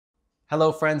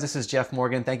Hello friends, this is Jeff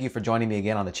Morgan. Thank you for joining me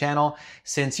again on the channel.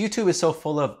 Since YouTube is so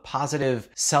full of positive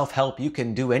self-help, you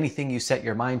can do anything you set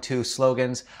your mind to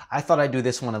slogans, I thought I'd do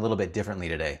this one a little bit differently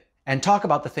today and talk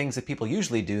about the things that people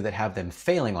usually do that have them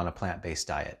failing on a plant-based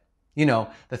diet. You know,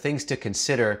 the things to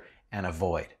consider and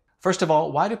avoid. First of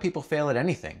all, why do people fail at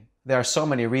anything? There are so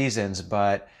many reasons,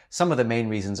 but some of the main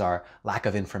reasons are lack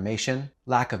of information,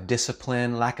 lack of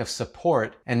discipline, lack of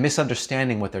support, and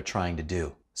misunderstanding what they're trying to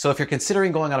do. So if you're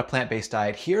considering going on a plant-based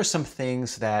diet, here are some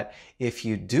things that if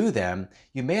you do them,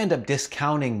 you may end up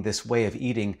discounting this way of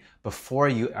eating before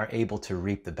you are able to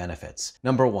reap the benefits.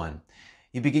 Number one,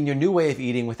 you begin your new way of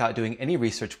eating without doing any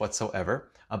research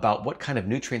whatsoever about what kind of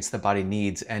nutrients the body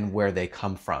needs and where they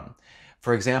come from.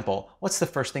 For example, what's the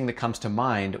first thing that comes to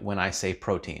mind when I say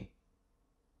protein?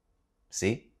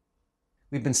 See?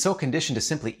 We've been so conditioned to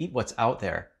simply eat what's out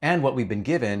there and what we've been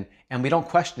given, and we don't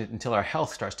question it until our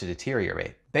health starts to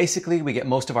deteriorate. Basically, we get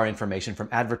most of our information from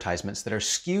advertisements that are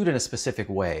skewed in a specific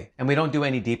way, and we don't do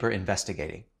any deeper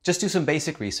investigating. Just do some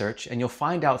basic research, and you'll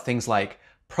find out things like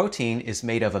protein is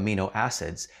made of amino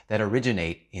acids that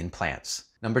originate in plants.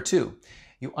 Number two,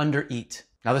 you undereat.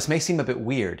 Now, this may seem a bit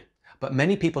weird, but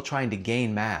many people trying to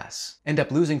gain mass end up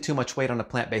losing too much weight on a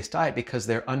plant-based diet because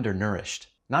they're undernourished.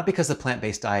 Not because the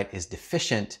plant-based diet is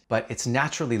deficient, but it's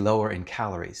naturally lower in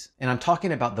calories. And I'm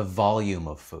talking about the volume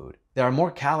of food. There are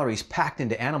more calories packed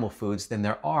into animal foods than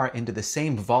there are into the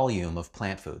same volume of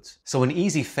plant foods. So an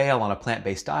easy fail on a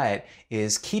plant-based diet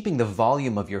is keeping the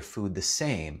volume of your food the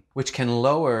same, which can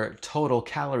lower total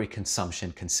calorie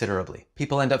consumption considerably.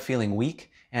 People end up feeling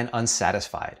weak and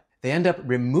unsatisfied. They end up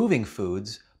removing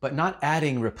foods but not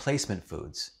adding replacement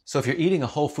foods. So if you're eating a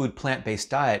whole food plant-based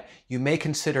diet, you may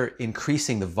consider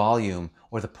increasing the volume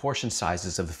or the portion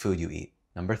sizes of the food you eat.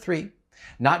 Number three,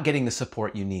 not getting the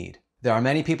support you need. There are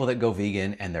many people that go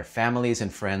vegan and their families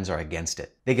and friends are against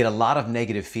it. They get a lot of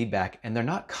negative feedback and they're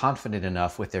not confident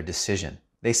enough with their decision.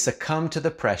 They succumb to the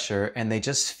pressure and they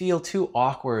just feel too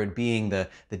awkward being the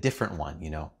different one, you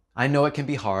know. I know it can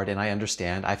be hard and I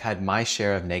understand. I've had my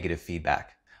share of negative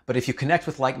feedback. But if you connect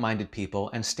with like-minded people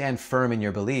and stand firm in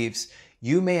your beliefs,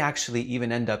 you may actually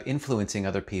even end up influencing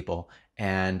other people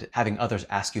and having others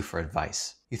ask you for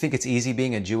advice. You think it's easy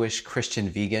being a Jewish Christian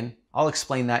vegan? I'll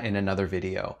explain that in another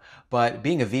video. But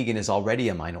being a vegan is already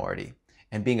a minority,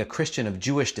 and being a Christian of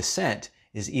Jewish descent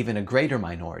is even a greater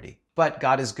minority. But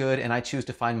God is good, and I choose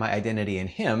to find my identity in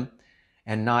Him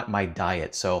and not my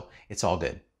diet, so it's all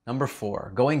good. Number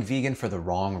four, going vegan for the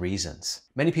wrong reasons.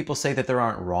 Many people say that there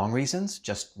aren't wrong reasons,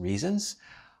 just reasons.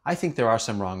 I think there are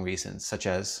some wrong reasons, such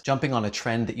as jumping on a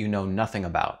trend that you know nothing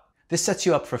about. This sets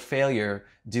you up for failure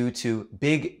due to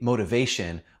big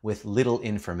motivation with little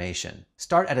information.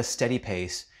 Start at a steady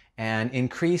pace and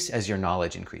increase as your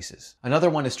knowledge increases. Another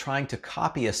one is trying to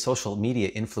copy a social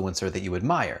media influencer that you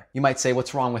admire. You might say,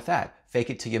 what's wrong with that?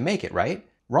 Fake it till you make it, right?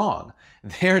 Wrong.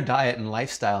 Their diet and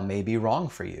lifestyle may be wrong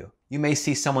for you. You may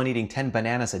see someone eating 10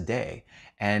 bananas a day,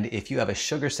 and if you have a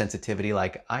sugar sensitivity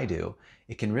like I do,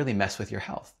 it can really mess with your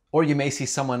health. Or you may see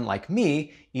someone like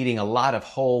me eating a lot of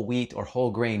whole wheat or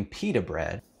whole grain pita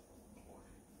bread.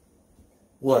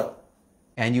 What?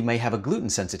 And you may have a gluten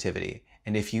sensitivity,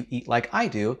 and if you eat like I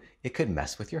do, it could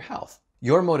mess with your health.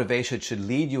 Your motivation should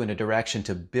lead you in a direction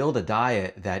to build a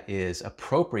diet that is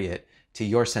appropriate to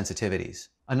your sensitivities.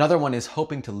 Another one is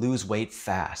hoping to lose weight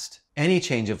fast. Any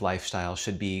change of lifestyle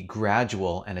should be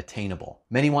gradual and attainable.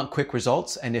 Many want quick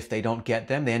results, and if they don't get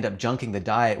them, they end up junking the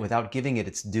diet without giving it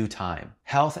its due time.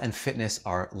 Health and fitness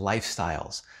are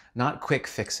lifestyles, not quick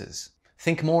fixes.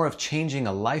 Think more of changing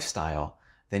a lifestyle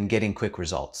than getting quick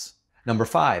results. Number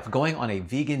five, going on a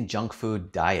vegan junk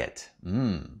food diet.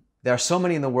 There are so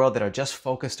many in the world that are just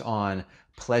focused on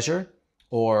pleasure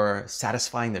or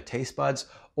satisfying their taste buds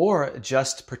or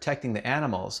just protecting the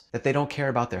animals that they don't care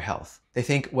about their health. They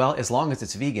think, well, as long as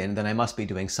it's vegan, then I must be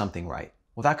doing something right.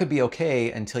 Well, that could be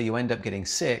okay until you end up getting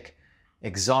sick,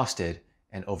 exhausted,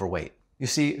 and overweight. You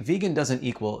see, vegan doesn't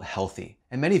equal healthy.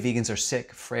 And many vegans are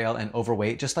sick, frail, and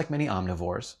overweight, just like many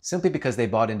omnivores, simply because they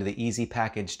bought into the easy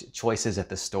packaged choices at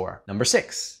the store. Number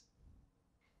six,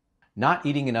 not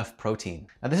eating enough protein.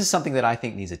 Now, this is something that I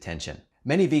think needs attention.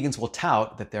 Many vegans will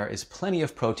tout that there is plenty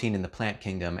of protein in the plant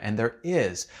kingdom, and there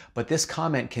is, but this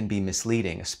comment can be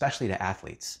misleading, especially to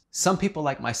athletes. Some people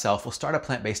like myself will start a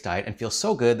plant-based diet and feel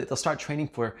so good that they'll start training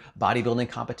for bodybuilding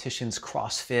competitions,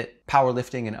 CrossFit,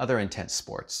 powerlifting, and other intense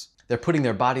sports. They're putting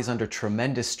their bodies under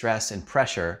tremendous stress and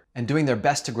pressure and doing their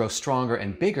best to grow stronger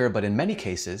and bigger, but in many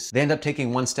cases, they end up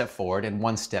taking one step forward and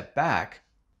one step back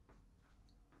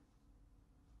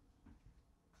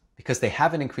because they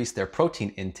haven't increased their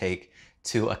protein intake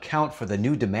to account for the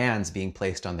new demands being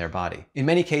placed on their body. In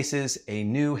many cases, a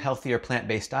new, healthier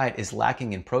plant-based diet is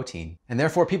lacking in protein, and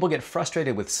therefore people get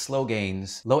frustrated with slow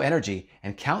gains, low energy,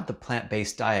 and count the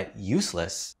plant-based diet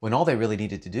useless when all they really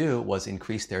needed to do was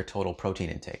increase their total protein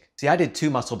intake. See, I did 2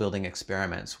 muscle building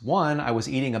experiments. One, I was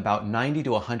eating about 90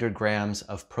 to 100 grams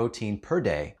of protein per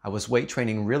day. I was weight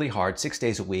training really hard, 6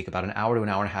 days a week, about an hour to an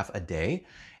hour and a half a day,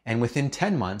 and within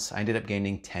 10 months, I ended up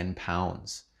gaining 10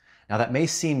 pounds. Now that may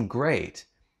seem great,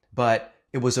 but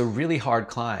it was a really hard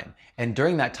climb. And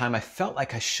during that time, I felt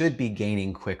like I should be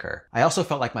gaining quicker. I also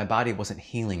felt like my body wasn't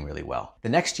healing really well. The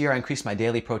next year, I increased my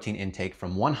daily protein intake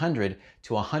from 100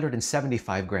 to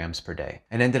 175 grams per day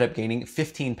and ended up gaining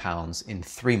 15 pounds in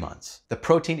 3 months. The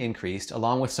protein increased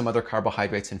along with some other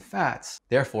carbohydrates and fats,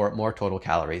 therefore more total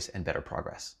calories and better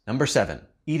progress. Number 7.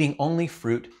 Eating only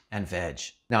fruit and veg.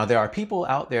 Now, there are people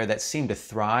out there that seem to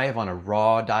thrive on a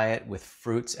raw diet with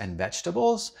fruits and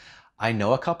vegetables. I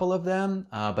know a couple of them,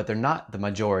 but they're not the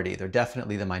majority. They're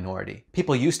definitely the minority.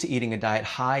 People used to eating a diet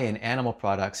high in animal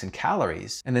products and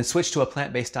calories and then switch to a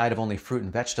plant-based diet of only fruit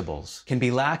and vegetables can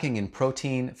be lacking in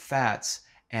protein, fats,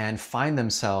 and find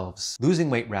themselves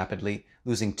losing weight rapidly,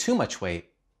 losing too much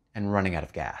weight, and running out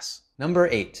of gas. Number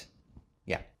 8.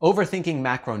 Overthinking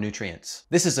macronutrients.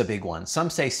 This is a big one.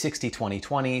 Some say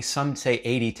 60-20-20, some say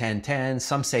 80-10-10,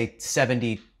 some say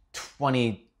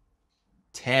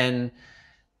 70-20-10,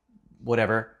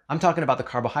 whatever. I'm talking about the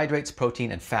carbohydrates,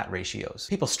 protein, and fat ratios.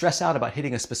 People stress out about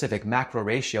hitting a specific macro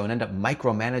ratio and end up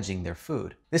micromanaging their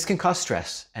food. This can cause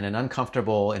stress and an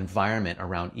uncomfortable environment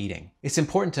around eating. It's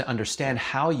important to understand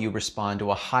how you respond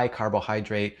to a high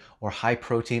carbohydrate or high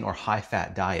protein or high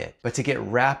fat diet. But to get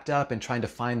wrapped up in trying to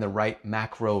find the right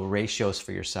macro ratios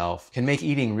for yourself can make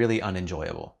eating really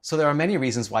unenjoyable. So there are many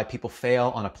reasons why people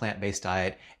fail on a plant-based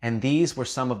diet, and these were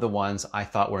some of the ones I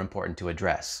thought were important to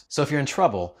address. So if you're in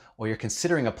trouble or you're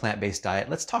considering a plant-based diet,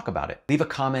 let's talk about it. Leave a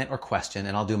comment or question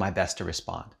and I'll do my best to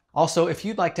respond. Also, if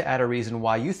you'd like to add a reason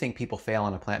why you think people fail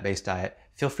on a plant-based diet,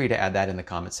 feel free to add that in the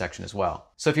comment section as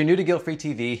well. So if you're new to Guilt-Free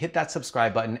TV, hit that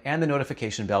subscribe button and the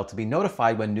notification bell to be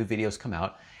notified when new videos come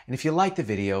out. And if you like the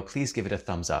video, please give it a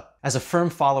thumbs up. As a firm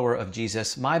follower of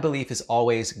Jesus, my belief is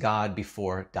always God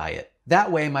before diet.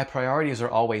 That way, my priorities are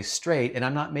always straight and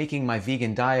I'm not making my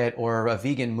vegan diet or a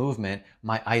vegan movement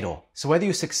my idol. So whether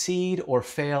you succeed or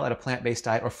fail at a plant-based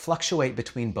diet or fluctuate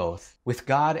between both, with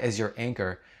God as your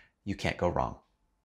anchor, you can't go wrong.